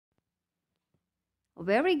A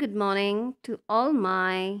very good morning to all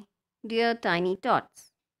my dear tiny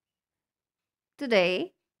tots.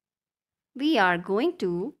 Today we are going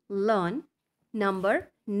to learn number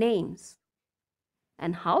names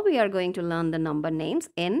and how we are going to learn the number names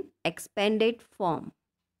in expanded form.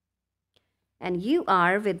 And you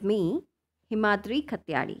are with me, Himadri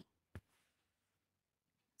Khatyari.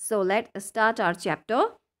 So let's start our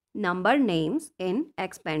chapter number names in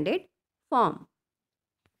expanded form.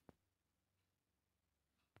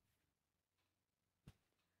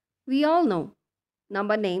 We all know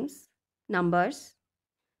number names, numbers.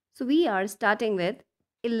 So we are starting with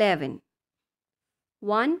 11.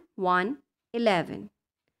 1, 1, 11.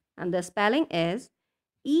 And the spelling is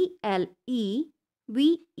Eleven.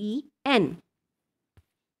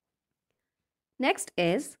 Next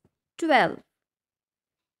is 12.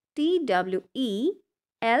 Twelve.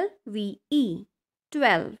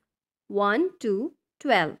 12. 1 to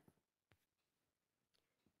 12.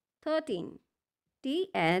 13.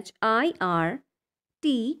 Thirteen.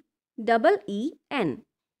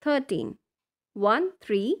 13. 1,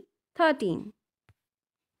 3, 13.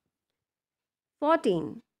 14.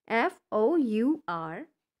 Fourteen.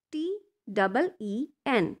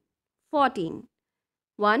 14.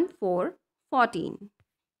 1, 4, 14.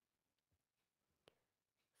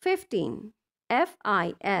 15.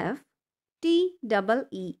 Fifteen.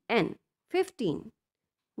 15.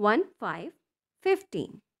 1, 5,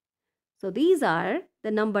 15. So these are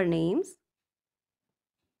the number names.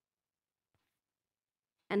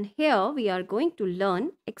 And here we are going to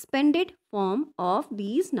learn expanded form of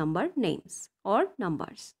these number names or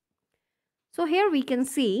numbers. So here we can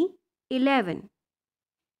see 11.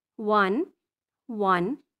 1,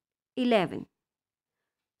 1, 11.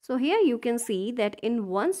 So here you can see that in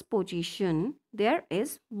ones position there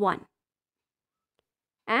is 1.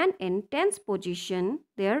 And in tens position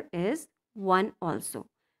there is 1 also.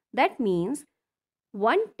 That means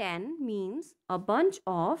 110 means a bunch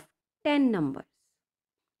of 10 numbers.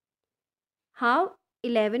 How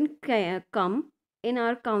 11 come in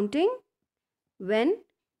our counting? When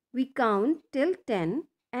we count till 10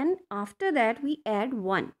 and after that we add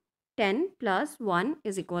 1. 10 plus 1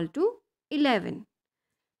 is equal to 11.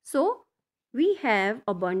 So we have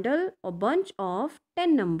a bunch of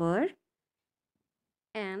 10 number,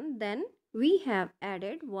 and then we have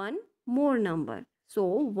added one more number. So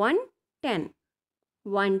 110.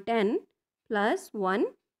 110 plus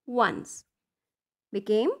 1 ones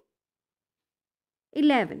became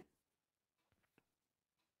 11.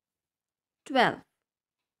 12.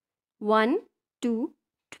 1 to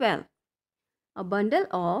 12. A bundle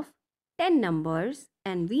of 10 numbers,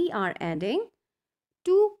 and we are adding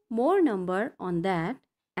 2 more number on that,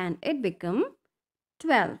 and it become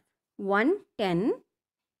 12. 1, 10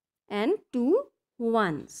 and 2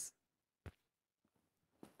 ones.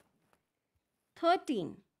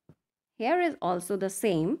 13. Here is also the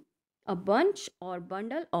same, a bunch or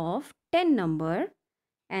bundle of 10 number,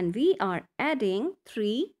 and we are adding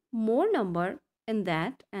 3 more number in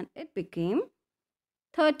that, and it became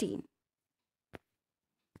 13.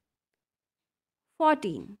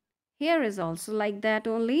 14. Here is also like that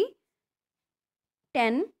only,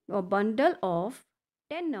 10 or bundle of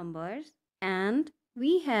 10 numbers, and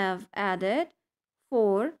we have added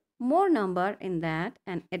 4 more number in that,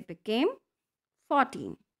 and it became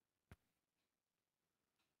 14.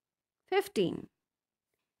 15.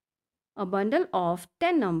 A bundle of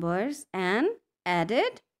 10 numbers and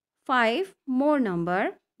added 5 more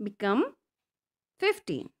number become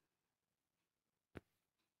 15.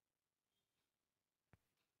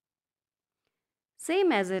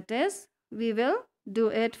 Same as it is, we will do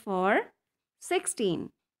it for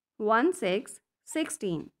 16. 1, 6,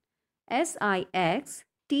 16.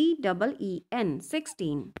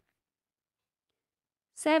 Sixteen.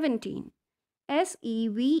 17. Seventeen.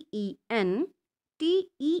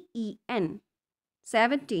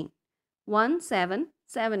 17. 1, 7,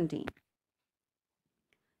 17.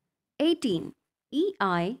 18.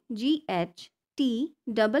 Eighteen.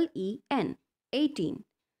 18.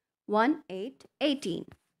 1, 8, 18.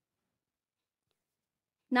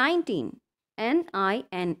 19. Nineteen.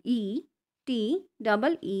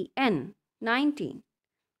 19.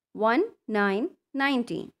 1, 9,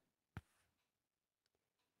 19.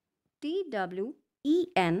 Twenty.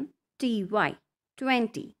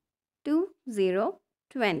 20. 2, 0,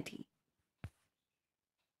 20.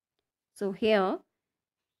 So here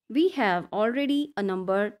we have already a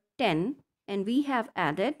number 10, and we have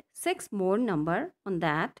added 6 more number on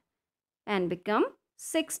that and become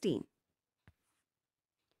 16.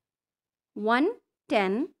 1,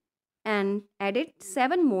 10 and added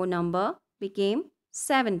 7 more number became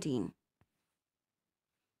 17.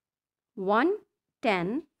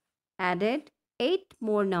 110 added 8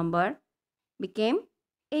 more number became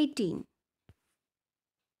 18.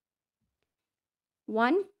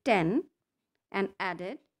 110 and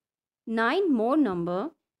added 9 more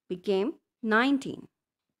number became 19.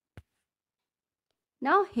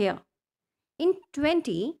 Now here in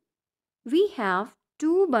 20 we have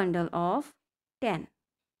two bundle of 10.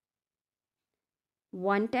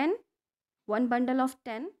 110, one bundle of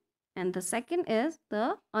 10, and the second is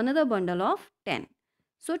the another bundle of 10.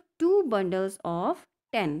 So two bundles of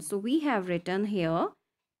 10. So we have written here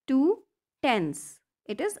two tens.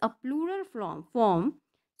 It is a plural form.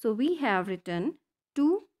 So we have written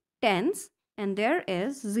two tens and there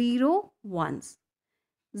is 0 ones.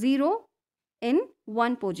 0 in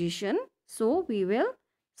one position. So we will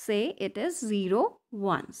say it is 0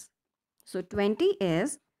 ones. So 20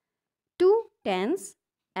 is two tens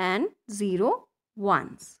and 0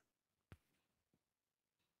 ones.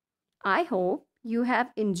 I hope you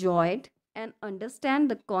have enjoyed and understand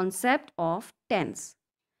the concept of tens.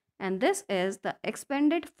 And this is the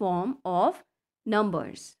expanded form of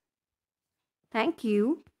numbers. Thank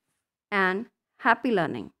you and happy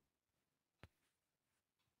learning.